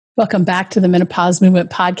Welcome back to the Menopause Movement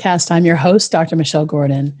podcast. I'm your host, Dr. Michelle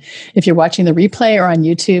Gordon. If you're watching the replay or on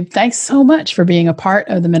YouTube, thanks so much for being a part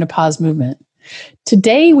of the Menopause Movement.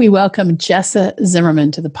 Today, we welcome Jessa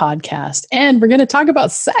Zimmerman to the podcast, and we're going to talk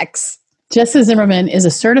about sex. Jessa Zimmerman is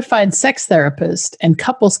a certified sex therapist and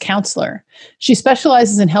couples counselor. She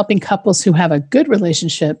specializes in helping couples who have a good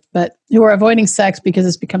relationship, but who are avoiding sex because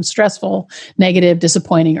it's become stressful, negative,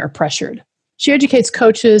 disappointing, or pressured. She educates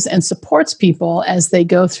coaches and supports people as they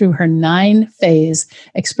go through her 9-phase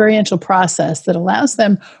experiential process that allows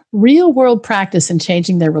them real-world practice in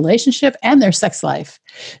changing their relationship and their sex life.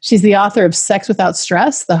 She's the author of Sex Without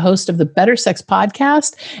Stress, the host of the Better Sex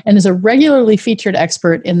podcast, and is a regularly featured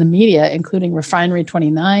expert in the media, including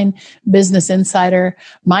Refinery29, Business Insider,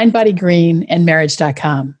 Mind Body Green, and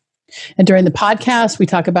Marriage.com. And during the podcast, we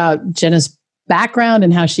talk about Jenna's background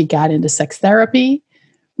and how she got into sex therapy.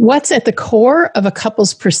 What's at the core of a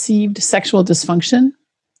couple's perceived sexual dysfunction?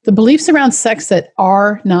 The beliefs around sex that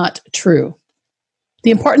are not true. The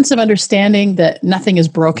importance of understanding that nothing is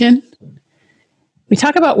broken. We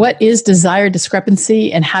talk about what is desire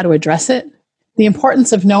discrepancy and how to address it. The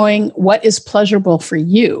importance of knowing what is pleasurable for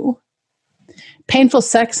you. Painful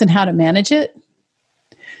sex and how to manage it.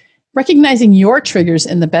 Recognizing your triggers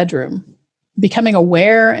in the bedroom. Becoming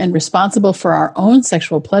aware and responsible for our own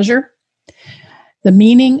sexual pleasure. The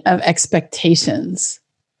meaning of expectations,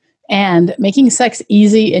 and making sex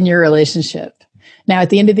easy in your relationship. Now,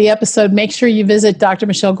 at the end of the episode, make sure you visit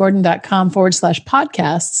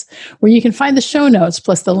drmichellegordon.com/podcasts, where you can find the show notes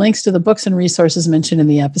plus the links to the books and resources mentioned in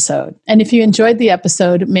the episode. And if you enjoyed the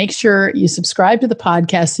episode, make sure you subscribe to the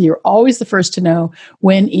podcast so you're always the first to know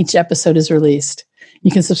when each episode is released. You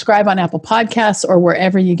can subscribe on Apple Podcasts or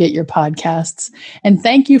wherever you get your podcasts. And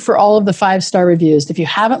thank you for all of the 5-star reviews. If you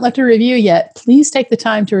haven't left a review yet, please take the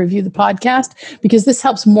time to review the podcast because this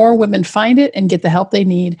helps more women find it and get the help they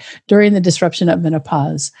need during the disruption of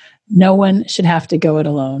menopause. No one should have to go it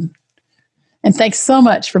alone. And thanks so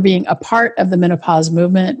much for being a part of the menopause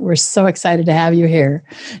movement. We're so excited to have you here.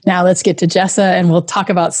 Now let's get to Jessa and we'll talk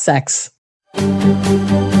about sex.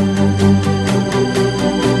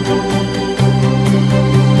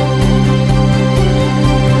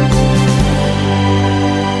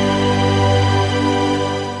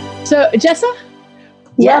 So, Jessa,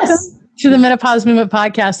 yes. Welcome to the Menopause Movement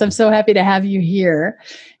podcast. I'm so happy to have you here.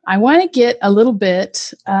 I want to get a little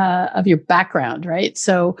bit of your background, right?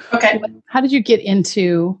 So, how did you get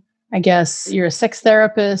into, I guess, you're a sex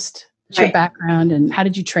therapist, what's your background, and how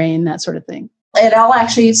did you train, that sort of thing? It all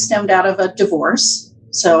actually stemmed out of a divorce.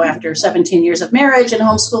 So after 17 years of marriage and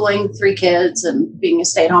homeschooling, 3 kids and being a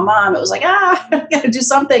stay-at-home mom, it was like, I got to do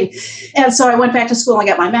something. And so I went back to school and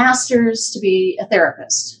got my master's to be a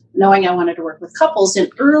therapist, knowing I wanted to work with couples.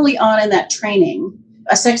 And early on in that training,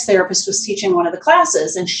 a sex therapist was teaching one of the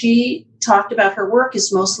classes, and she talked about her work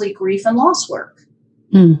is mostly grief and loss work.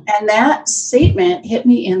 And that statement hit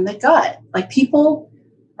me in the gut. Like, people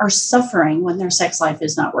are suffering when their sex life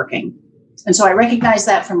is not working. And so I recognized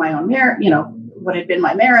that from my own what had been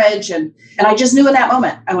my marriage. And I just knew in that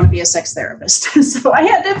moment, I want to be a sex therapist. So I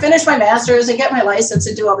had to finish my master's and get my license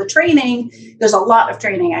and do all the training. There's a lot of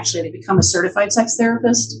training actually to become a certified sex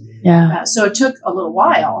therapist. Yeah. So it took a little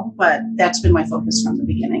while, but that's been my focus from the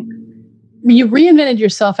beginning. You reinvented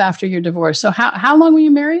yourself after your divorce. So how long were you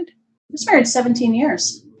married? I was married 17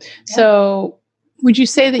 years. Yeah. So would you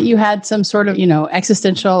say that you had some sort of,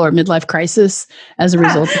 existential or midlife crisis as a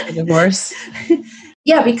result of the divorce?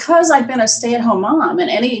 Yeah, because I'd been a stay-at-home mom, and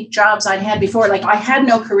any jobs I'd had before, like, I had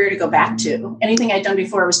no career to go back to. Anything I'd done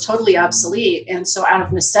before was totally obsolete. And so out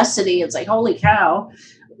of necessity, it's like, holy cow,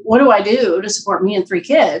 what do I do to support me and 3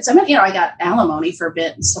 kids? I mean, I got alimony for a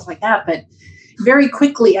bit and stuff like that, but very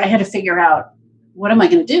quickly I had to figure out, what am I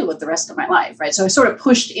going to do with the rest of my life, right? So I sort of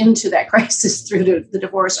pushed into that crisis through the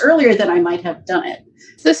divorce earlier than I might have done it.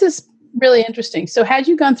 This is really interesting. So had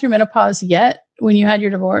you gone through menopause yet when you had your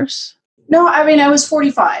divorce? No, I mean, I was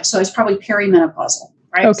 45, so I was probably perimenopausal,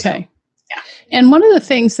 right? Okay. So, yeah. And one of the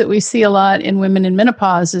things that we see a lot in women in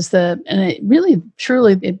menopause is and it really,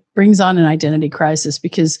 truly, it brings on an identity crisis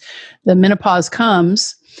because the menopause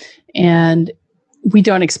comes and we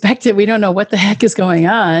don't expect it. We don't know what the heck is going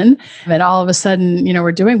on. And all of a sudden,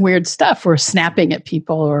 we're doing weird stuff. We're snapping at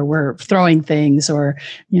people, or we're throwing things, or,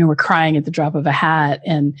 we're crying at the drop of a hat.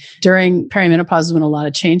 And during perimenopause is when a lot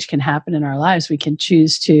of change can happen in our lives. We can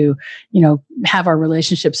choose to, have our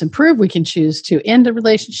relationships improve. We can choose to end the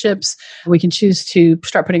relationships. We can choose to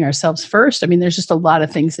start putting ourselves first. I mean, there's just a lot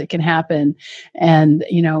of things that can happen. And,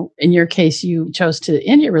 in your case, you chose to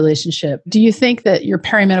end your relationship. Do you think that your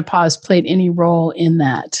perimenopause played any role in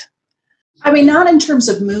that? I mean, not in terms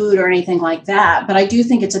of mood or anything like that, but I do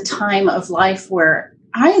think it's a time of life where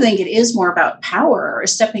I think it is more about power or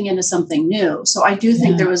stepping into something new. So I do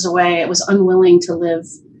think there was a way I was unwilling to live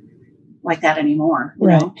like that anymore. You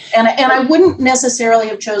know? And I wouldn't necessarily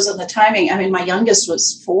have chosen the timing. I mean, my youngest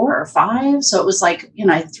was 4 or 5. So it was like,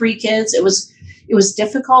 I had 3 kids. It was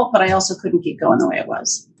difficult, but I also couldn't keep going the way it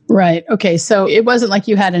was. Right. Okay. So it wasn't like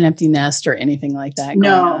you had an empty nest or anything like that.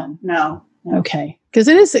 No. Okay. Because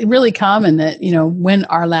it is really common that, when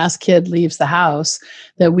our last kid leaves the house,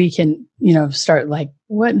 that we can, start like,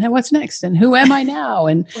 what's next? And who am I now?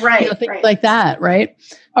 And things like that. Right.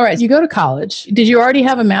 All right. You go to college. Did you already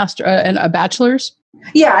have a master and a bachelor's?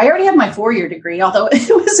 Yeah, I already had my 4-year degree, although it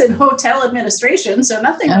was in hotel administration. So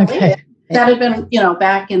nothing related. That had been,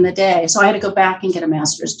 back in the day. So I had to go back and get a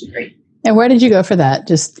master's degree. And where did you go for that?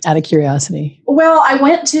 Just out of curiosity. Well, I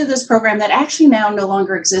went to this program that actually now no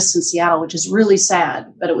longer exists in Seattle, which is really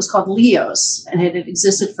sad, but it was called LEOS, and it had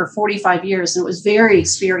existed for 45 years. And it was very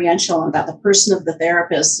experiential about the person of the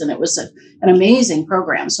therapist. And it was an amazing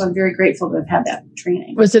program. So I'm very grateful to have had that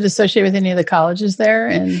training. Was it associated with any of the colleges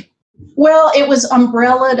there? Well, it was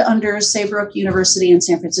umbrellaed under Saybrook University in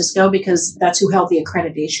San Francisco because that's who held the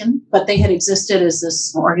accreditation. But they had existed as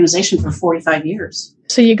this organization for 45 years.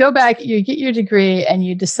 So you go back, you get your degree, and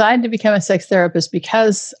you decide to become a sex therapist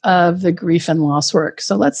because of the grief and loss work.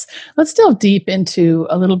 So let's delve deep into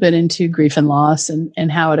a little bit into grief and loss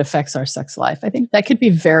and how it affects our sex life. I think that could be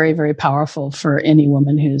very, very powerful for any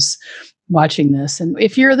woman who's watching this. And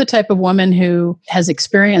if you're the type of woman who has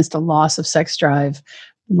experienced a loss of sex drive,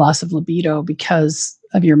 loss of libido because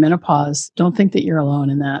of your menopause, don't think that you're alone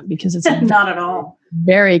in that, because it's not at all.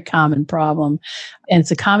 Very common problem. And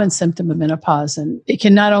it's a common symptom of menopause. And it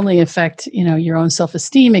can not only affect, your own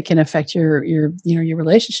self-esteem, it can affect your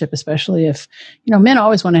relationship, especially if, men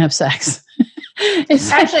always want to have sex.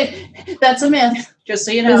 Actually, that's a myth, just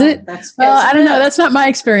so you know. Is it? I don't know. That's not my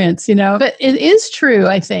experience, but it is true,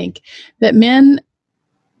 I think, that men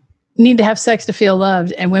need to have sex to feel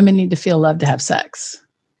loved and women need to feel loved to have sex.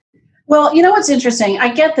 Well, what's interesting?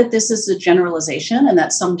 I get that this is a generalization and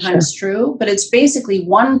that's sometimes true, but it's basically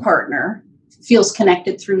one partner feels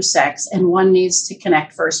connected through sex and one needs to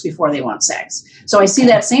connect first before they want sex. So I see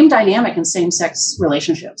that same dynamic in same-sex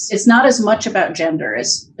relationships. It's not as much about gender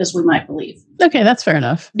as we might believe. Okay, that's fair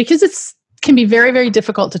enough. Because can be very, very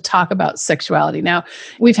difficult to talk about sexuality. Now,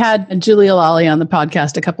 we've had Julia Lally on the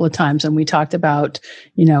podcast a couple of times, and we talked about,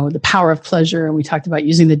 the power of pleasure, and we talked about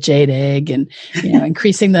using the jade egg and,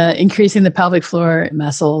 increasing the pelvic floor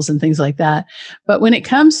muscles and things like that. But when it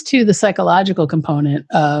comes to the psychological component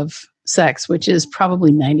of sex, which is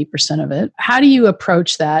probably 90% of it, how do you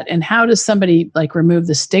approach that? And how does somebody remove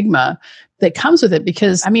the stigma that comes with it?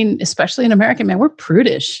 Because, especially in American men, we're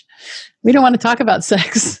prudish. We don't want to talk about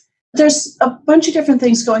sex. There's a bunch of different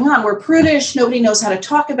things going on. We're prudish. Nobody knows how to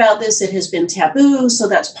talk about this. It has been taboo. So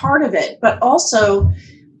that's part of it. But also,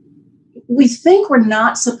 we think we're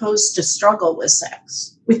not supposed to struggle with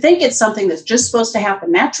sex. We think it's something that's just supposed to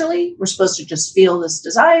happen naturally. We're supposed to just feel this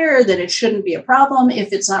desire, that it shouldn't be a problem.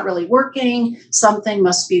 If it's not really working, something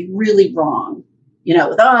must be really wrong,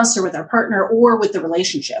 with us or with our partner or with the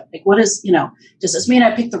relationship. What is, does this mean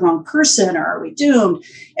I picked the wrong person or are we doomed?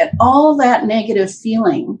 And all that negative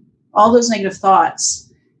feeling, all those negative thoughts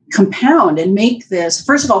compound and make this,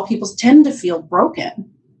 first of all, people tend to feel broken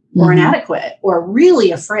or inadequate or really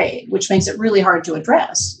afraid, which makes it really hard to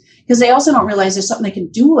address because they also don't realize there's something they can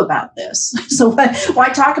do about this. So why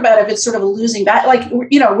talk about it if it's sort of a losing battle?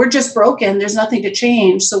 We're just broken. There's nothing to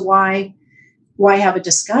change. So why have a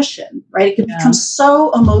discussion, right? It can become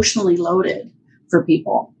so emotionally loaded for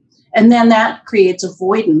people. And then that creates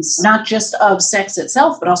avoidance, not just of sex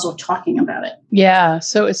itself, but also of talking about it. Yeah.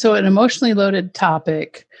 So an emotionally loaded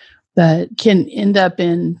topic that can end up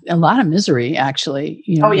in a lot of misery, actually.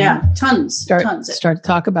 Tons. Start to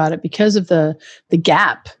talk about it because of the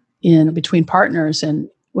gap in between partners and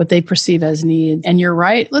what they perceive as need. And you're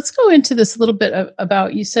right. Let's go into this a little bit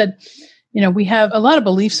about, you said, we have a lot of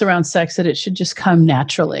beliefs around sex that it should just come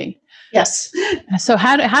naturally. Yes. So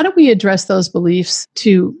how do we address those beliefs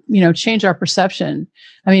to, change our perception?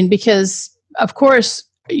 Because of course,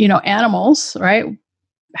 animals, right,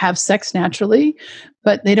 have sex naturally,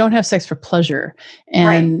 but they don't have sex for pleasure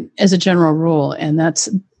and as a general rule. And that's,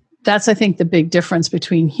 I think, the big difference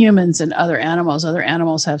between humans and other animals. Other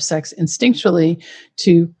animals have sex instinctually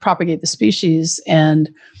to propagate the species, and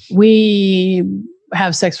we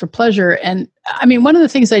have sex for pleasure. And one of the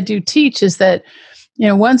things I do teach is that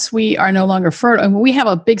once we are no longer fertile, and we have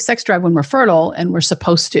a big sex drive when we're fertile, and we're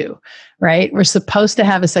supposed to, right? We're supposed to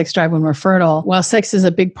have a sex drive when we're fertile. While sex is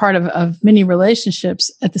a big part of many relationships,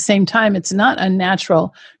 at the same time, it's not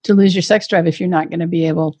unnatural to lose your sex drive if you're not going to be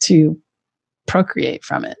able to procreate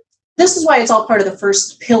from it. This is why it's all part of the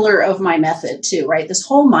first pillar of my method too, right? This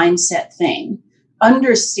whole mindset thing,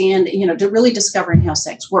 understand, to really discovering how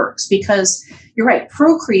sex works, because you're right.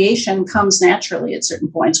 Procreation comes naturally at certain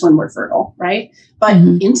points when we're fertile, right? But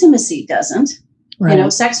intimacy doesn't.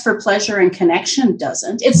 Right. Sex for pleasure and connection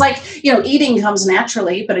doesn't. It's like, eating comes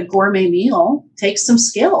naturally, but a gourmet meal takes some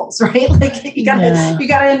skills, right? Like you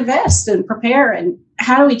gotta invest and prepare. And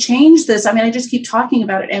how do we change this? I mean, I just keep talking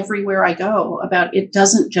about it everywhere I go, about it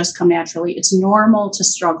doesn't just come naturally. It's normal to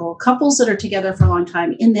struggle. Couples that are together for a long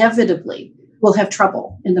time inevitably will have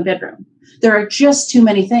trouble in the bedroom. There are just too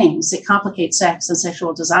many things that complicate sex and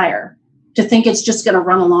sexual desire to think it's just going to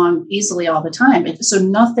run along easily all the time. So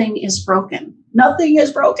nothing is broken. Nothing is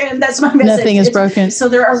broken. That's my message. Nothing is broken. So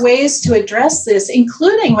there are ways to address this,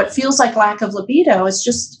 including what feels like lack of libido. It's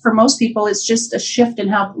just, for most people, it's just a shift in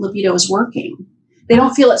how libido is working. They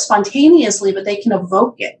don't feel it spontaneously, but they can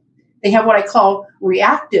evoke it. They have what I call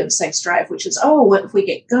reactive sex drive, which is, what if we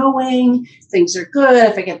get going, things are good.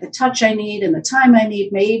 If I get the touch I need and the time I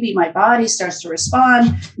need, maybe my body starts to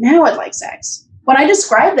respond. Now I'd like sex. When I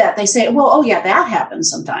describe that, they say, that happens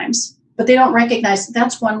sometimes, but they don't recognize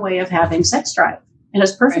that's one way of having sex drive, and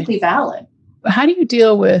it's perfectly valid. How do you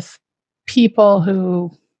deal with people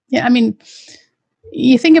who,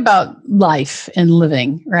 you think about life and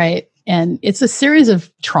living, right? And it's a series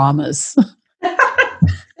of traumas.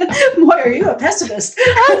 Boy, are you a pessimist?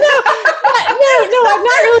 No, I'm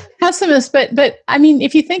not really a pessimist, but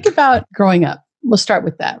if you think about growing up, we'll start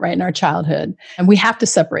with that, right? In our childhood, and we have to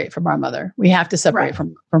separate from our mother. We have to separate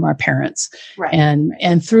from our parents. Right.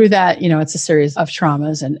 And through that, it's a series of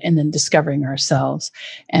traumas and then discovering ourselves.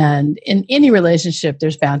 And in any relationship,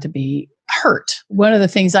 there's bound to be hurt. One of the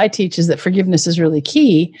things I teach is that forgiveness is really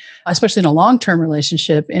key, especially in a long-term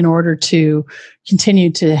relationship, in order to continue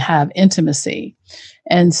to have intimacy.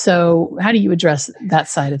 And so how do you address that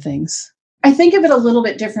side of things? I think of it a little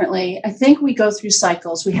bit differently. I think we go through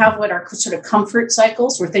cycles. We have what are sort of comfort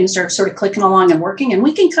cycles, where things are sort of clicking along and working, and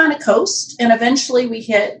we can kind of coast. And eventually we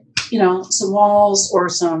hit, some walls or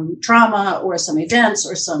some trauma or some events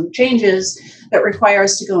or some changes that require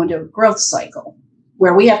us to go into a growth cycle,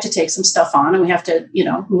 where we have to take some stuff on and we have to,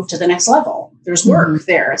 move to the next level. There's work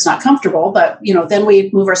there. It's not comfortable, but, then we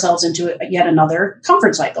move ourselves into yet another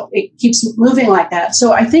comfort cycle. It keeps moving like that.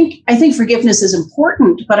 So I think forgiveness is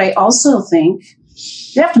important, but I also think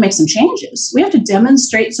we have to make some changes. We have to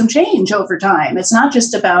demonstrate some change over time. It's not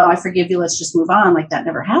just about, I forgive you, let's just move on, like that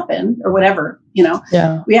never happened or whatever,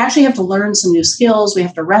 Yeah. We actually have to learn some new skills. We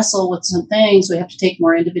have to wrestle with some things. We have to take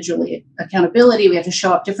more individually accountability. We have to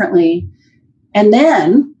show up differently. And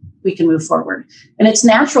then we can move forward. And it's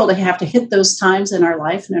natural to have to hit those times in our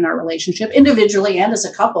life and in our relationship, individually and as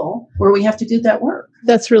a couple, where we have to do that work.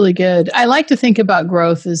 That's really good. I like to think about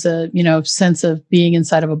growth as a, sense of being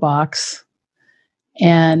inside of a box,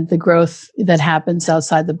 and the growth that happens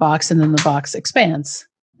outside the box, and then the box expands.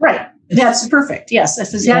 Right. That's perfect. Yes.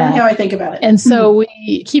 That's exactly how I think about it. And so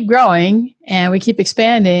we keep growing and we keep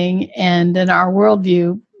expanding, and then our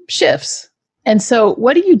worldview shifts. And so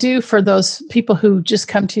what do you do for those people who just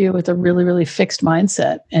come to you with a really, really fixed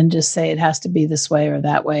mindset and just say it has to be this way or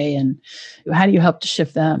that way? And how do you help to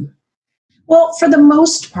shift them? Well, for the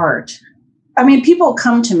most part, people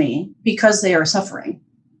come to me because they are suffering,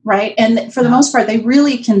 right? And for the most part, they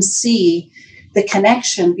really can see the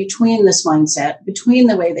connection between this mindset, between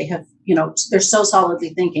the way they have, they're so solidly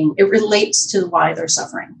thinking. It relates to why they're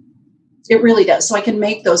suffering. It really does. So I can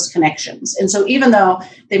make those connections. And so even though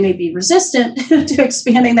they may be resistant to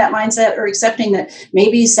expanding that mindset or accepting that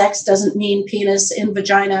maybe sex doesn't mean penis in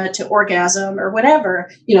vagina to orgasm or whatever,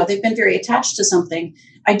 they've been very attached to something,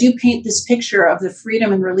 I do paint this picture of the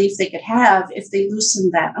freedom and relief they could have if they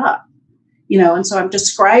loosen that up. And so I'm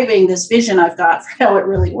describing this vision I've got for how it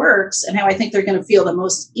really works and how I think they're going to feel the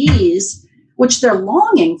most ease, which they're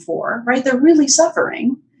longing for, right? They're really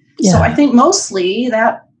suffering. Yeah. So I think mostly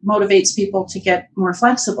that motivates people to get more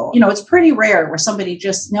flexible. It's pretty rare where somebody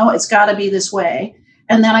just, no, it's got to be this way.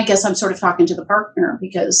 And then I guess I'm sort of talking to the partner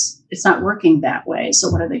because it's not working that way. So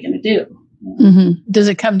what are they going to do? Mm-hmm. Does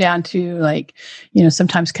it come down to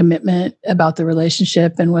sometimes commitment about the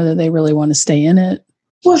relationship and whether they really want to stay in it?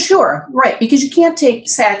 Well, sure. Right. Because you can't take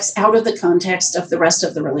sex out of the context of the rest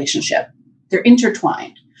of the relationship. They're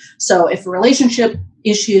intertwined. So if relationship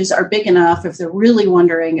issues are big enough, if they're really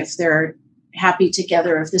wondering if they're happy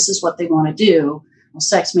together, if this is what they want to do, well,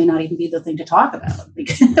 sex may not even be the thing to talk about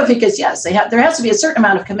because yes, there has to be a certain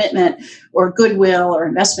amount of commitment or goodwill or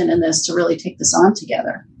investment in this to really take this on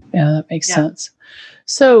together. Yeah, that makes sense.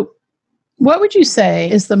 So what would you say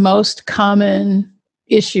is the most common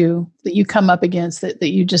issue that you come up against that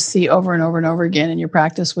you just see over and over and over again in your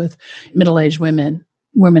practice with middle-aged women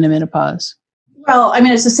in menopause? Well, I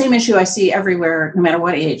mean, it's the same issue I see everywhere, no matter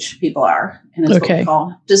what age people are. And it's what we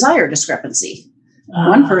call desire discrepancy.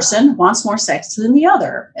 One person wants more sex than the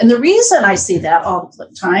other. And the reason I see that all the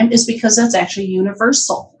time is because that's actually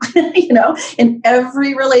universal. In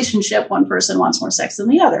every relationship, one person wants more sex than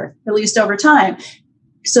the other, at least over time.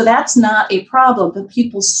 So that's not a problem, but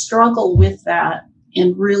people struggle with that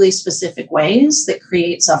in really specific ways that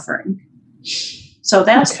create suffering. So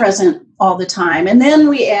that's present all the time. And then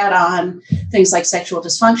we add on things like sexual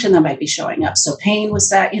dysfunction that might be showing up. So pain with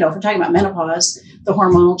that, if we're talking about menopause, the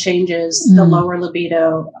hormonal changes, the lower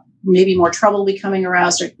libido, maybe more trouble becoming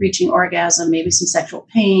aroused or reaching orgasm, maybe some sexual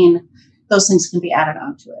pain, those things can be added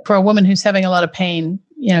onto it. For a woman who's having a lot of pain,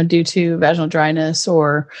 due to vaginal dryness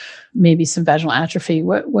or maybe some vaginal atrophy,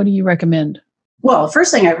 what do you recommend? Well, the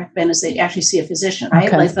first thing I recommend is they actually see a physician, right?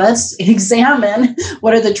 Okay. Like, let's examine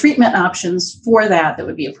what are the treatment options for that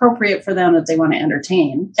would be appropriate for them that they want to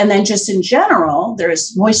entertain. And then just in general, there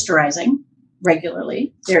is moisturizing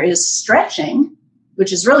regularly. There is stretching,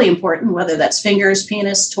 which is really important, whether that's fingers,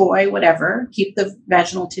 penis, toy, whatever. Keep the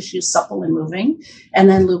vaginal tissue supple and moving. And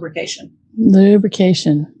then lubrication.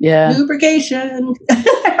 Lubrication.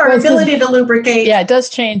 Our ability to lubricate. Yeah, it does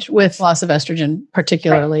change with loss of estrogen,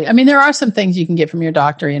 particularly. Right. I mean, there are some things you can get from your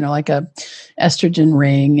doctor, like a estrogen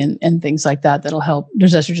ring and things like that that'll help.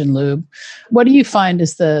 There's estrogen lube. What do you find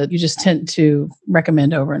is you just tend to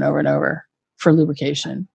recommend over and over and over for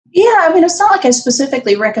lubrication? Yeah, I mean, it's not like I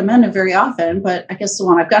specifically recommend it very often, but I guess the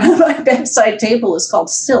one I've got on my bedside table is called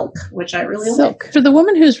Silk, which I really like. For the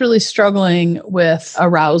woman who's really struggling with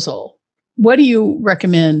arousal, what do you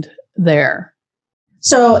recommend there?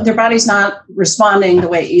 So their body's not responding the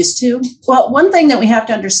way it used to. Well, one thing that we have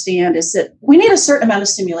to understand is that we need a certain amount of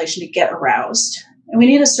stimulation to get aroused, and we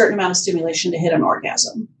need a certain amount of stimulation to hit an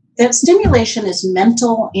orgasm. That stimulation is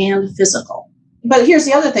mental and physical. But here's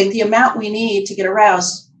the other thing, the amount we need to get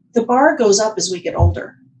aroused, the bar goes up as we get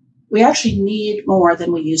older. We actually need more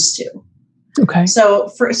than we used to. Okay. So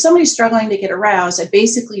for somebody struggling to get aroused, I'd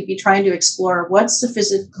basically be trying to explore what's the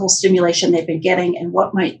physical stimulation they've been getting and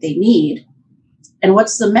what might they need. And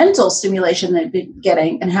what's the mental stimulation they've been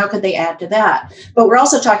getting and how could they add to that? But we're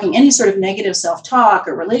also talking any sort of negative self-talk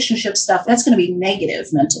or relationship stuff, that's going to be negative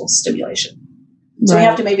mental stimulation. So we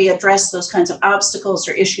have to maybe address those kinds of obstacles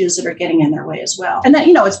or issues that are getting in their way as well. And then,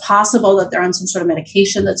 it's possible that they're on some sort of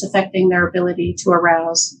medication that's affecting their ability to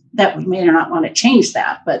arouse. That we may or not want to change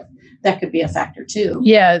that, but that could be a factor too.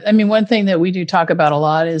 Yeah. I mean, one thing that we do talk about a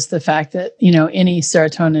lot is the fact that, any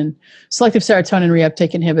selective serotonin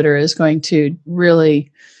reuptake inhibitor is going to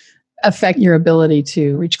really affect your ability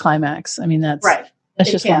to reach climax. I mean, that's right. That's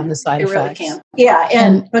just one of the side effects. It really can.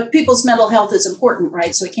 Yeah. But people's mental health is important,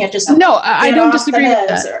 right? So we can't just. No, I don't disagree with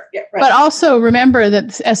that. But also remember that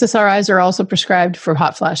SSRIs are also prescribed for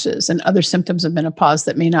hot flashes and other symptoms of menopause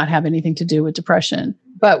that may not have anything to do with depression.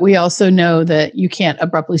 But we also know that you can't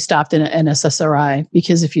abruptly stop an SSRI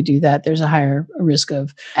because if you do that, there's a higher risk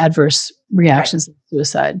of adverse reactions to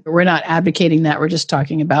suicide. We're not advocating that. We're just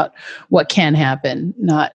talking about what can happen,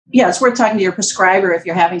 not. Yeah, it's worth talking to your prescriber if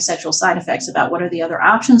you're having sexual side effects about what are the other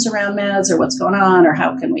options around meds or what's going on or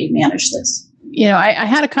how can we manage this. I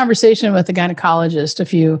had a conversation with a gynecologist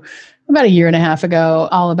about a year and a half ago,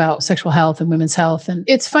 all about sexual health and women's health. And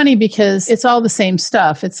it's funny because it's all the same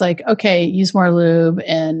stuff. It's like, okay, use more lube.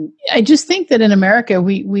 And I just think that in America,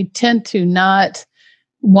 we tend to not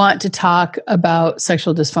want to talk about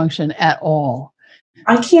sexual dysfunction at all.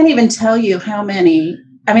 I can't even tell you how many.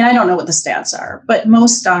 I mean, I don't know what the stats are, but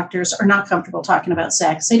most doctors are not comfortable talking about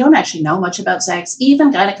sex. They don't actually know much about sex,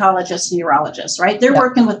 even gynecologists and urologists, right? They're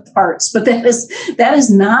working with parts, but that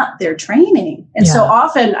is not their training. And so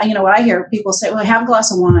often, what I hear people say, well, have a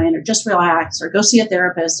glass of wine or just relax or go see a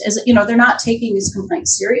therapist is, they're not taking these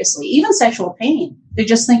complaints seriously, even sexual pain. They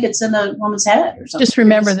just think it's in the woman's head or something. Just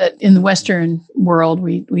remember that in the Western world,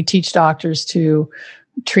 we teach doctors to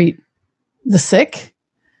treat the sick.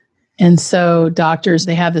 And so doctors,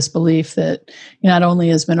 they have this belief that not only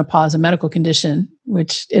is menopause a medical condition,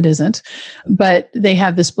 which it isn't, but they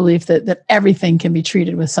have this belief that everything can be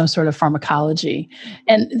treated with some sort of pharmacology.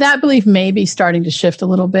 And that belief may be starting to shift a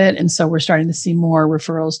little bit. And so we're starting to see more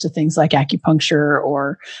referrals to things like acupuncture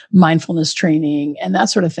or mindfulness training and that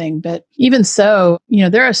sort of thing. But even so,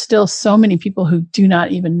 there are still so many people who do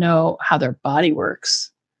not even know how their body works.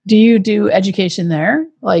 Do you do education there?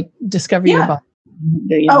 Like discover your body?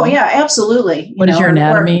 Yeah, absolutely. What is your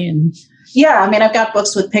anatomy? Yeah, I mean, I've got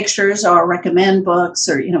books with pictures or recommend books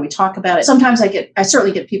or, we talk about it. Sometimes I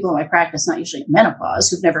certainly get people in my practice, not usually menopause,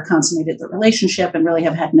 who've never consummated the relationship and really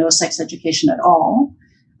have had no sex education at all.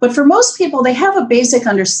 But for most people, they have a basic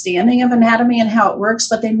understanding of anatomy and how it works,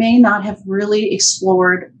 but they may not have really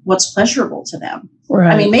explored what's pleasurable to them.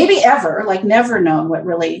 Right. I mean, maybe ever, like never known what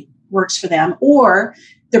really works for them, or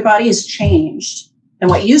their body has changed and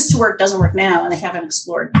what used to work doesn't work now, and they haven't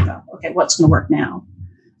explored, okay, what's going to work now.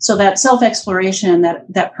 So that self-exploration,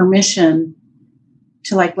 that permission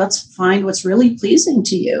to let's find what's really pleasing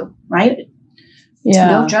to you, right? Yeah.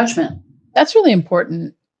 No judgment. That's really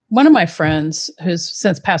important. One of my friends who's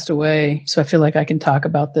since passed away, so I feel like I can talk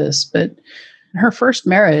about this, but her first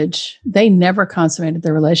marriage, they never consummated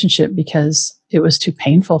their relationship because it was too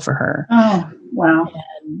painful for her. Oh, wow.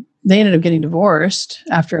 And they ended up getting divorced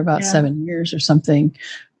after about 7 years or something.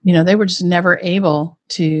 They were just never able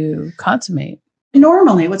to consummate.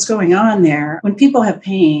 Normally, what's going on there, when people have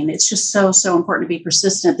pain, it's just so important to be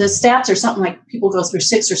persistent. The stats are something like people go through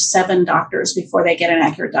 6 or 7 doctors before they get an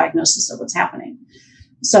accurate diagnosis of what's happening.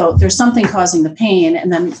 So there's something causing the pain.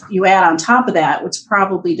 And then you add on top of that, what's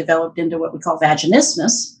probably developed into what we call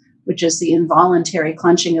vaginismus, which is the involuntary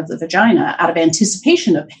clenching of the vagina out of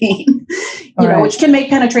anticipation of pain, which can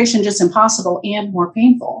make penetration just impossible and more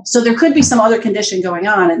painful. So there could be some other condition going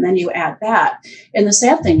on, and then you add that. And the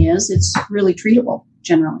sad thing is it's really treatable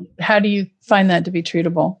generally. How do you find that to be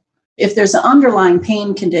treatable? If there's an underlying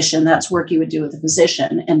pain condition, that's work you would do with a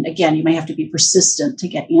physician. And again, you may have to be persistent to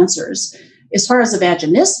get answers. As far as the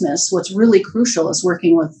vaginismus, what's really crucial is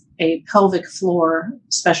working with a pelvic floor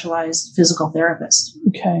specialized physical therapist.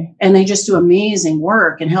 Okay. And they just do amazing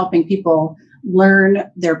work in helping people learn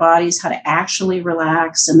their bodies, how to actually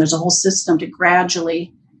relax. And there's a whole system to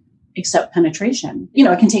gradually accept penetration.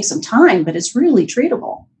 It can take some time, but it's really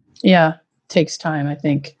treatable. Yeah, it takes time, I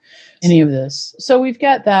think, any of this. So we've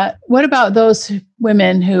got that. What about those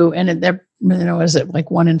women who, and they're, is it like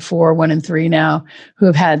 1 in 4, 1 in 3 now, who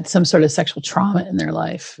have had some sort of sexual trauma in their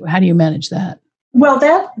life? How do you manage that? Well,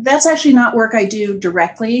 that's actually not work I do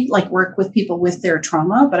directly, like work with people with their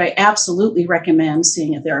trauma, but I absolutely recommend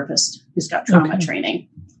seeing a therapist who's got trauma training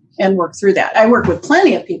and work through that. I work with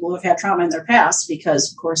plenty of people who have had trauma in their past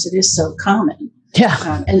because, of course, it is so common.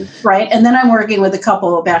 Yeah. And then I'm working with a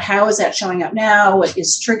couple about how is that showing up now? What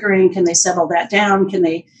is triggering? Can they settle that down? Can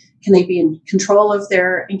they be in control of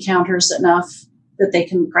their encounters enough that they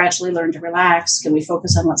can gradually learn to relax? Can we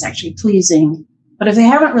focus on what's actually pleasing? But if they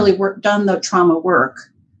haven't really done the trauma work,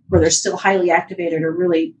 where they're still highly activated or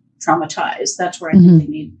really traumatized, that's where I think they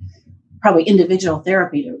need probably individual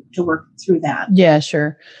therapy to work through that. Yeah,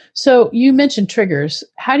 sure. So you mentioned triggers.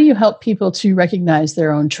 How do you help people to recognize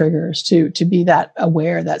their own triggers, to be that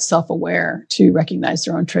aware, that self-aware, to recognize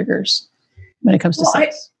their own triggers when it comes to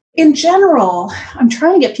sex? In general, I'm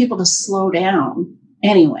trying to get people to slow down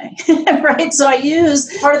anyway, right? So I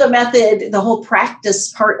use part of the method, the whole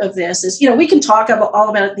practice part of this is, we can talk all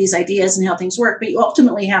about these ideas and how things work, but you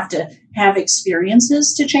ultimately have to have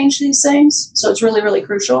experiences to change these things. So it's really, really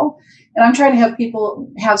crucial. And I'm trying to have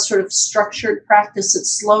people have sort of structured practice that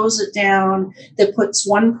slows it down, that puts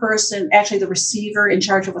one person, actually the receiver, in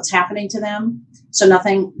charge of what's happening to them. So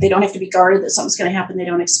they don't have to be guarded that something's going to happen they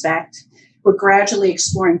don't expect. We're gradually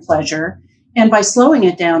exploring pleasure. And by slowing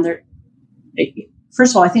it down,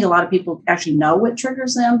 first of all, I think a lot of people actually know what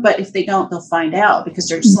triggers them, but if they don't, they'll find out because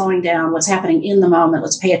they're slowing down what's happening in the moment.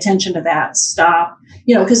 Let's pay attention to that. Stop,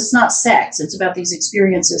 because it's not sex. It's about these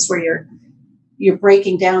experiences where you're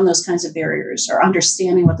breaking down those kinds of barriers or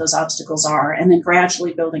understanding what those obstacles are and then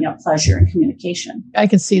gradually building up pleasure and communication. I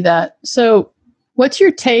can see that. So what's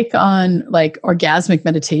your take on orgasmic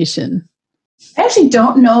meditation? I actually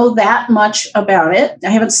don't know that much about it.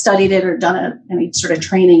 I haven't studied it or done any sort of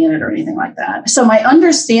training in it or anything like that. So my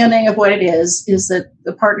understanding of what it is that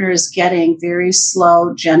the partner is getting very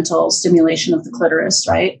slow, gentle stimulation of the clitoris,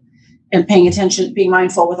 right? And paying attention, being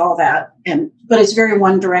mindful with all that. But it's very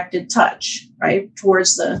one-directed touch, right?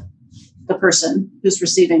 Towards the person who's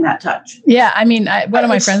receiving that touch. Yeah. I mean, one of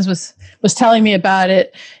my friends was telling me about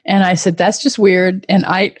it and I said, that's just weird. And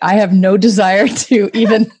I have no desire to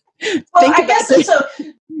even... Well, I guess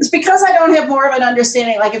it's because I don't have more of an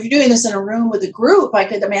understanding. Like if you're doing this in a room with a group, I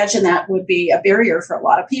could imagine that would be a barrier for a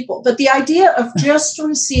lot of people. But the idea of just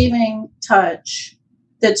receiving touch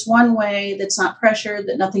that's one way, that's not pressured,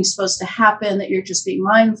 that nothing's supposed to happen, that you're just being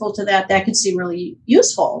mindful to that could seem really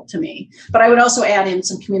useful to me. But I would also add in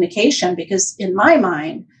some communication because in my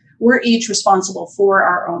mind, we're each responsible for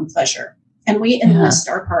our own pleasure. and we enlist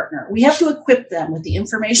our partner. We have to equip them with the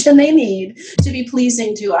information they need to be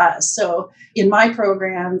pleasing to us. So in my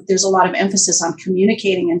program, there's a lot of emphasis on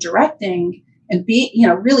communicating and directing and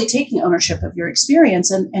really taking ownership of your experience.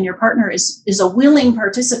 And your partner is a willing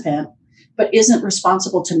participant, but isn't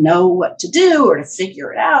responsible to know what to do or to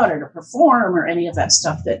figure it out or to perform or any of that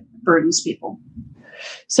stuff that burdens people.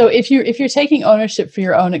 So if you're taking ownership for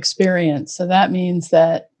your own experience, so that means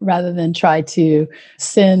that rather than try to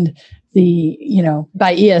send the,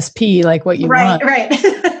 by ESP, like what you want. Right.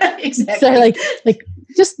 Exactly. So like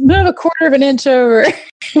just move a quarter of an inch over.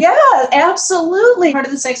 Yeah, absolutely. Part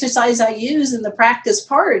of this exercise I use in the practice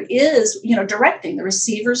part is, directing. The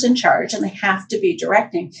receiver's in charge and they have to be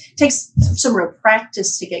directing. It takes some real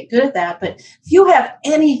practice to get good at that. But if you have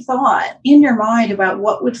any thought in your mind about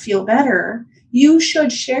what would feel better, you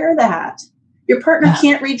should share that. Your partner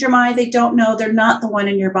can't read your mind. They don't know. They're not the one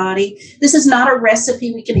in your body. This is not a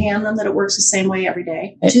recipe we can hand them that it works the same way every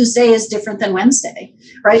day. Tuesday is different than Wednesday,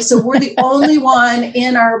 right? So we're the only one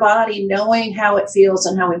in our body knowing how it feels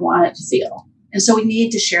and how we want it to feel. And so we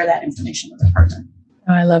need to share that information with our partner.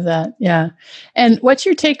 Oh, I love that. Yeah. And what's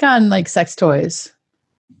your take on like sex toys?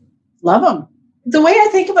 Love them. The way I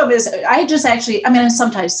think of them is I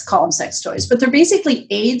sometimes call them sex toys, but they're basically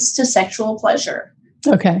aids to sexual pleasure.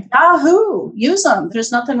 Okay. Yahoo! Use them.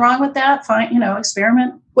 There's nothing wrong with that. Fine,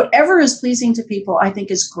 experiment. Whatever is pleasing to people, I think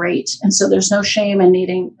is great. And so there's no shame in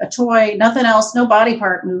needing a toy. Nothing else. No body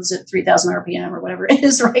part moves at 3,000 RPM or whatever it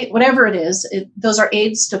is, right? Whatever it is, those are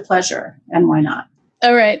aids to pleasure. And why not?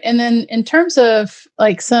 All right. And then in terms of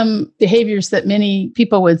like some behaviors that many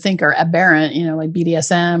people would think are aberrant, like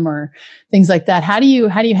BDSM or things like that, how do you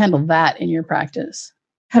handle that in your practice?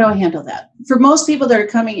 How do I handle that? For most people that are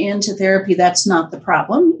coming into therapy, that's not the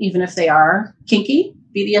problem, even if they are kinky,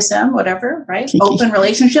 BDSM, whatever, right? Kinky. Open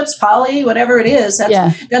relationships, poly, whatever it is.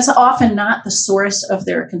 That's often not the source of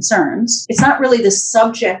their concerns. It's not really the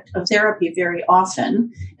subject of therapy very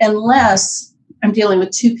often, unless I'm dealing with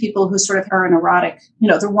two people who sort of are an erotic,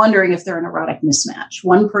 they're wondering if they're an erotic mismatch.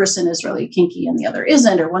 One person is really kinky and the other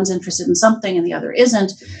isn't, or one's interested in something and the other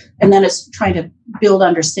isn't. And then it's trying to build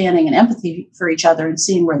understanding and empathy for each other and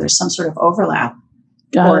seeing where there's some sort of overlap.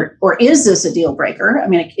 Or is this a deal breaker? I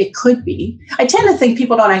mean, it could be. I tend to think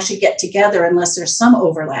people don't actually get together unless there's some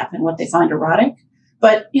overlap in what they find erotic.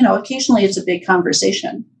 But, occasionally it's a big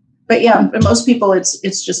conversation. But most people,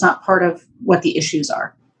 it's just not part of what the issues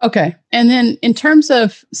are. Okay. And then in terms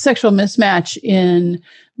of sexual mismatch in,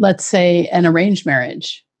 let's say, an arranged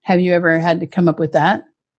marriage, have you ever had to come up with that?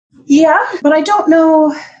 Yeah, but I don't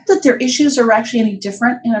know that their issues are actually any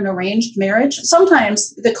different in an arranged marriage.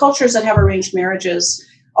 Sometimes the cultures that have arranged marriages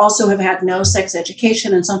also have had no sex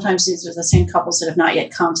education, and sometimes these are the same couples that have not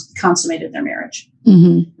yet consummated their marriage.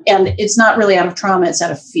 Mm-hmm. And it's not really out of trauma, it's out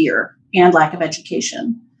of fear and lack of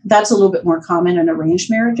education. That's a little bit more common in arranged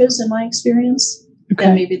marriages, in my experience.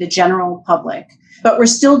 Than maybe the general public. But we're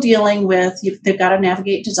still dealing with, they've got to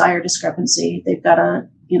navigate desire discrepancy. They've got to,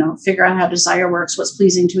 figure out how desire works, what's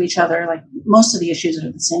pleasing to each other. Like most of the issues are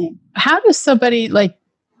the same. How does somebody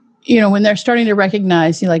when they're starting to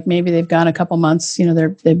recognize, maybe they've gone a couple months,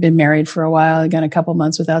 they've been married for a while, they've gone a couple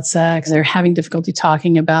months without sex, they're having difficulty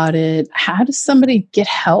talking about it. How does somebody get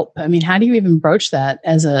help? I mean, how do you even broach that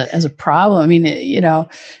as a problem? I mean,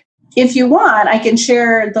 if you want, I can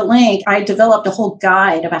share the link. I developed a whole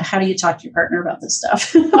guide about how do you talk to your partner about this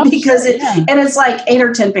stuff because it's like 8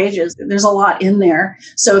 or 10 pages. There's a lot in there.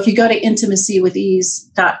 So if you go to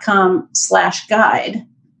intimacywithease.com/guide,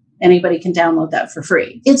 anybody can download that for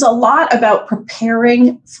free. It's a lot about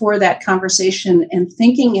preparing for that conversation and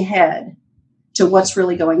thinking ahead to what's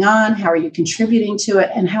really going on. How are you contributing to it?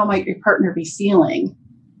 And how might your partner be feeling?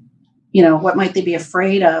 What might they be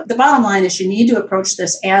afraid of? The bottom line is you need to approach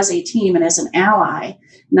this as a team and as an ally,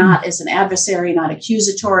 not as an adversary, not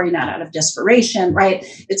accusatory, not out of desperation, right?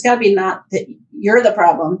 It's got to be not that you're the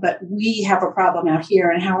problem, but we have a problem out here,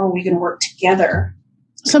 and how are we going to work together?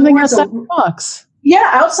 Something outside the box. Yeah,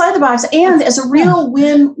 outside the box, and as a real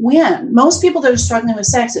win-win. Most people that are struggling with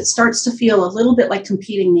sex, it starts to feel a little bit like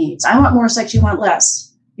competing needs. I want more sex, you want less.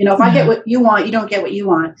 If I get what you want, you don't get what you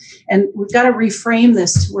want. And we've got to reframe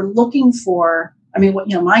this. We're looking for,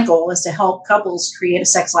 my goal is to help couples create a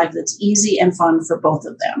sex life that's easy and fun for both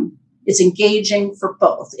of them. It's engaging for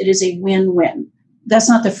both. It is a win-win. That's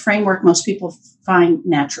not the framework most people find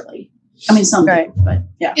naturally. Some do, but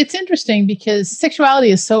yeah. It's interesting because sexuality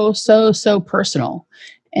is so, so, so personal.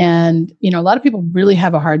 And, a lot of people really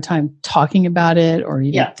have a hard time talking about it or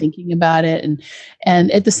even thinking about it.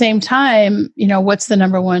 And at the same time, what's the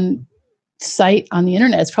number one site on the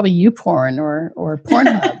internet? It's probably YouPorn or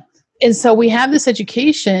Pornhub. And so we have this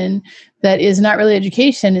education that is not really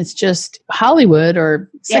education. It's just Hollywood or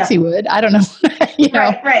Sexywood. I don't know.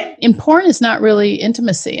 Right. And porn is not really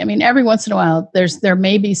intimacy. I mean, every once in a while, there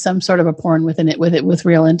may be some sort of a porn with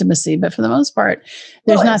real intimacy, but for the most part,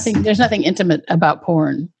 there's nothing intimate about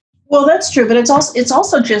porn. Well, that's true, but it's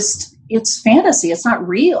also just it's fantasy. It's not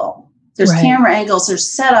real. There's camera angles. There's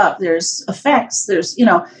setup. There's effects. There's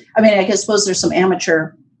I suppose there's some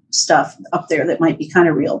amateur stuff up there that might be kind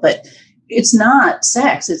of real, but it's not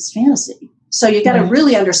sex, it's fantasy. So you got to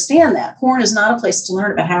really understand that porn is not a place to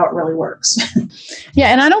learn about how it really works. Yeah.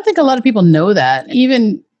 And I don't think a lot of people know that.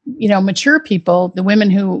 Even, mature people, the women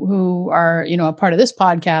who are, a part of this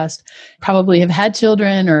podcast probably have had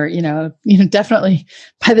children or, definitely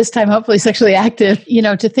by this time, hopefully sexually active,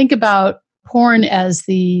 to think about porn as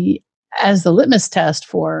the litmus test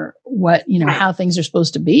for what, how things are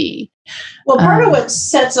supposed to be. Well, part of what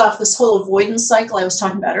sets off this whole avoidance cycle I was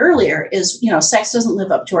talking about earlier is, sex doesn't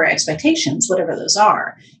live up to our expectations, whatever those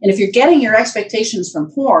are. And if you're getting your expectations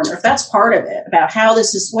from porn, or if that's part of it, about how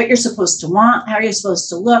this is what you're supposed to want, how you're supposed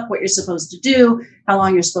to look, what you're supposed to do, how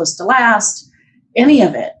long you're supposed to last, any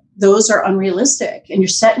of it, those are unrealistic. And you're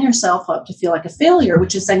setting yourself up to feel like a failure,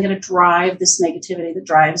 which is then going to drive this negativity that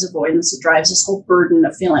drives avoidance. It drives this whole burden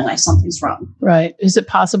of feeling like something's wrong. Right. Is it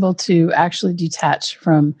possible to actually detach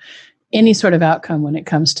from any sort of outcome when it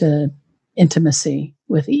comes to intimacy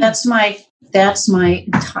with ease? That's my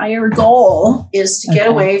entire goal, is to get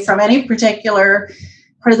away from any particular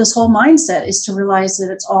part of this whole mindset, is to realize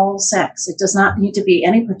that it's all sex. It does not need to be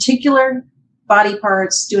any particular body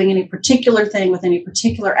parts doing any particular thing with any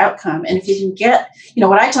particular outcome. And if you can get,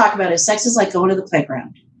 what I talk about is sex is like going to the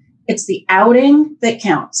playground. It's the outing that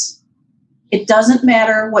counts. It doesn't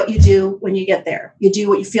matter what you do when you get there. You do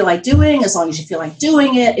what you feel like doing, as long as you feel like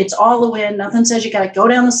doing it. It's all a win. Nothing says you got to go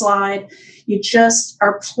down the slide. You just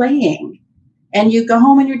are playing, and you go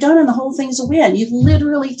home and you're done, and the whole thing's a win. You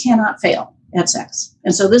literally cannot fail at sex.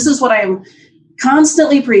 And so this is what I'm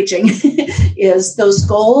constantly preaching is those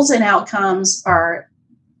goals and outcomes are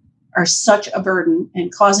such a burden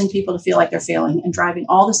and causing people to feel like they're failing and driving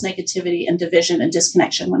all this negativity and division and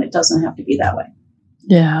disconnection when it doesn't have to be that way.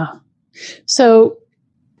 Yeah. So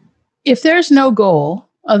if there's no goal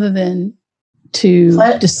other than to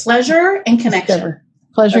pleasure and connection,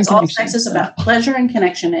 pleasure and connection. All sex is about pleasure and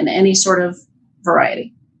connection in any sort of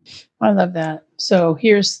variety. I love that. So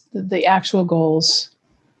here's the actual goals.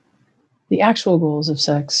 The actual goals of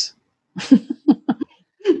sex.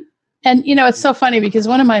 And, it's so funny because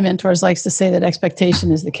one of my mentors likes to say that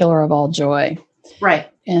expectation is the killer of all joy. Right.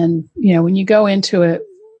 And, when you go into it,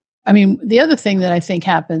 the other thing that I think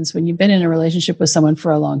happens when you've been in a relationship with someone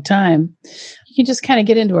for a long time, you can just kind of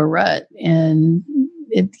get into a rut and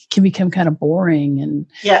it can become kind of boring. And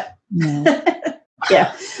yeah.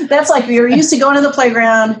 Yeah. That's like we were used to going to the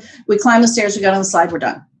playground. We climb the stairs, we got on the slide, we're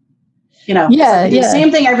done. The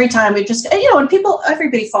same thing every time. We just, and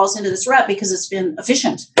everybody falls into this rut because it's been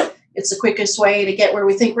efficient. It's the quickest way to get where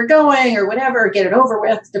we think we're going or whatever, get it over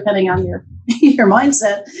with, depending on your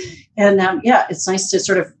mindset. And it's nice to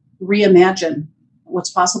sort of reimagine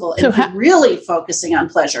what's possible and really focusing on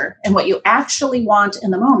pleasure and what you actually want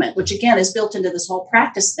in the moment, which again is built into this whole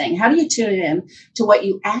practice thing. How do you tune in to what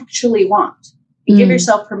you actually want? And give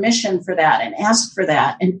yourself permission for that and ask for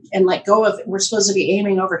that and let go of, we're supposed to be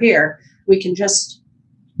aiming over here. We can just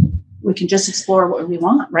explore what we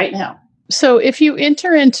want right now. So if you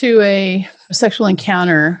enter into a sexual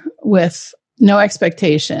encounter with no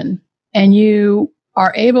expectation and you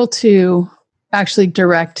are able to actually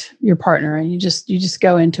direct your partner and you just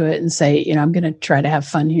go into it and say, I'm going to try to have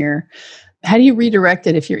fun here. How do you redirect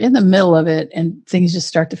it if you're in the middle of it and things just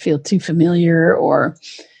start to feel too familiar or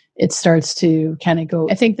it starts to kind of go?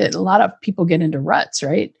 I think that a lot of people get into ruts,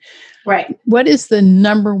 right? Right. What is the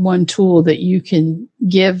number one tool that you can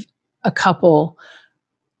give a couple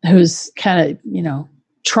who's kind of,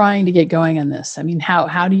 trying to get going on this?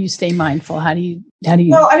 How do you stay mindful? How do you?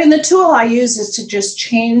 Well, the tool I use is to just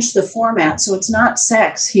change the format. So it's not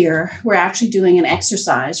sex here. We're actually doing an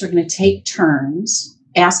exercise. We're going to take turns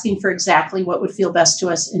asking for exactly what would feel best to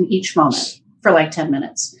us in each moment for like 10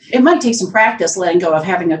 minutes. It might take some practice letting go of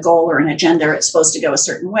having a goal or an agenda. It's supposed to go a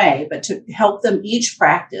certain way, but to help them each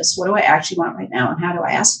practice, what do I actually want right now? And how do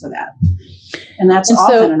I ask for that? And that's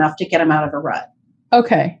often enough to get them out of a rut.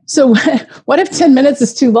 Okay. So what if 10 minutes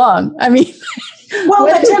is too long? Well,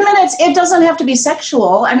 but 10 minutes, it doesn't have to be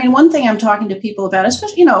sexual. One thing I'm talking to people about,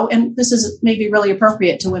 especially, and this is maybe really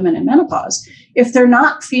appropriate to women in menopause, if they're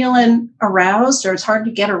not feeling aroused or it's hard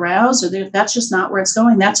to get aroused or that's just not where it's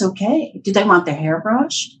going, that's okay. Do they want their hair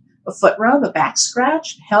brushed? a foot rub, a back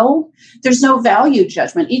scratch, held. There's no value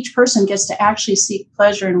judgment. Each person gets to actually seek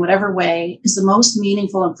pleasure in whatever way is the most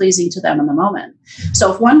meaningful and pleasing to them in the moment.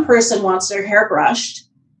 So if one person wants their hair brushed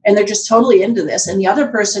and they're just totally into this, and the other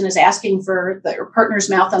person is asking for their partner's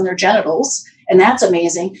mouth on their genitals, and that's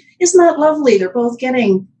amazing, isn't that lovely? They're both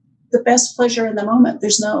getting the best pleasure in the moment.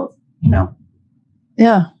 There's no,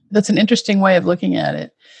 Yeah, that's an interesting way of looking at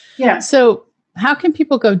it. Yeah. So how can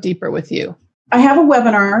people go deeper with you? I have a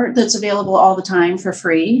webinar that's available all the time for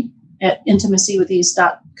free at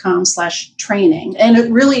intimacywithEase.com/training. And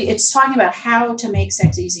it's talking about how to make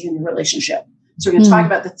sex easy in your relationship. So we're going to talk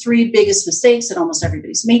about the 3 biggest mistakes that almost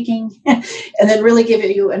everybody's making, and then really give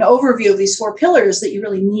you an overview of these 4 pillars that you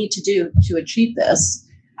really need to do to achieve this.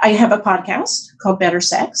 I have a podcast called Better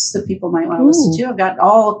Sex that people might want to listen to. I've got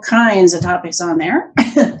all kinds of topics on there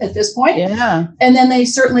at this point. Yeah. And then they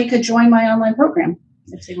certainly could join my online program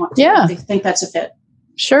if they want to. Yeah. If they think that's a fit.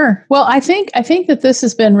 Sure. Well, I think that this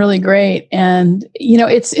has been really great. And,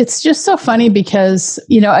 it's just so funny because,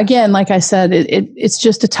 again, like I said, it's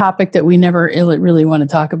just a topic that we never really want to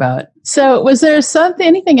talk about. So was there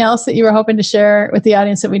anything else that you were hoping to share with the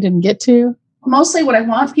audience that we didn't get to? Mostly what I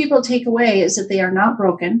want people to take away is that they are not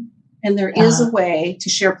broken. And there is a way to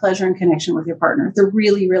share pleasure and connection with your partner. There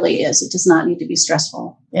really, really is. It does not need to be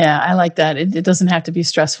stressful. Yeah, I like that. It doesn't have to be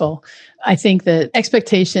stressful. I think that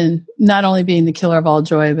expectation, not only being the killer of all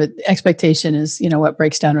joy, but expectation is, what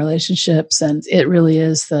breaks down relationships. And it really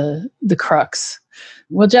is the crux.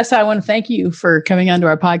 Well, Jessa, I want to thank you for coming onto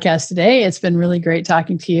our podcast today. It's been really great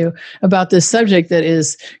talking to you about this subject that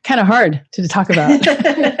is kind of hard to talk about.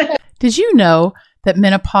 Did you know that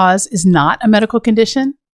menopause is not a medical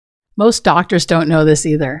condition? Most doctors don't know this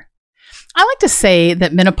either. I like to say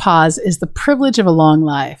that menopause is the privilege of a long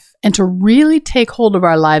life. And to really take hold of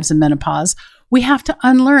our lives in menopause, we have to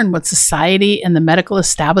unlearn what society and the medical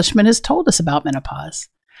establishment has told us about menopause.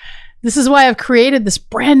 This is why I've created this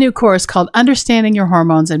brand new course called Understanding Your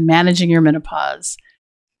Hormones and Managing Your Menopause.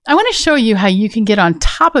 I want to show you how you can get on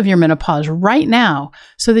top of your menopause right now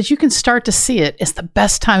so that you can start to see it as the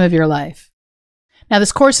best time of your life. Now,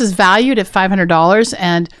 this course is valued at $500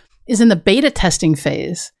 and is in the beta testing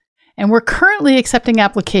phase. And we're currently accepting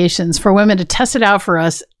applications for women to test it out for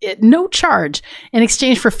us at no charge in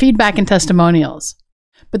exchange for feedback and testimonials.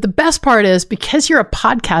 But the best part is, because you're a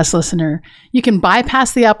podcast listener, you can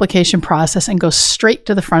bypass the application process and go straight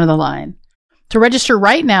to the front of the line. To register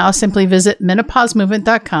right now, simply visit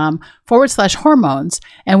menopausemovement.com/hormones,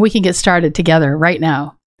 and we can get started together right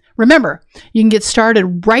now. Remember, you can get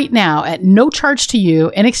started right now at no charge to you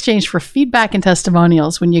in exchange for feedback and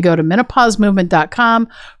testimonials when you go to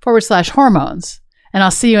menopausemovement.com/hormones. And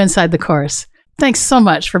I'll see you inside the course. Thanks so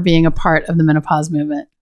much for being a part of the Menopause Movement.